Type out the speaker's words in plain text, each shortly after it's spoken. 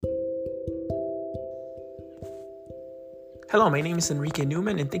Hello, my name is Enrique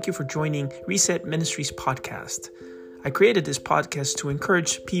Newman, and thank you for joining Reset Ministries podcast. I created this podcast to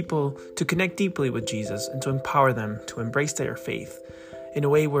encourage people to connect deeply with Jesus and to empower them to embrace their faith in a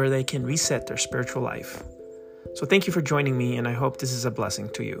way where they can reset their spiritual life. So thank you for joining me, and I hope this is a blessing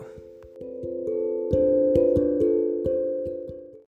to you.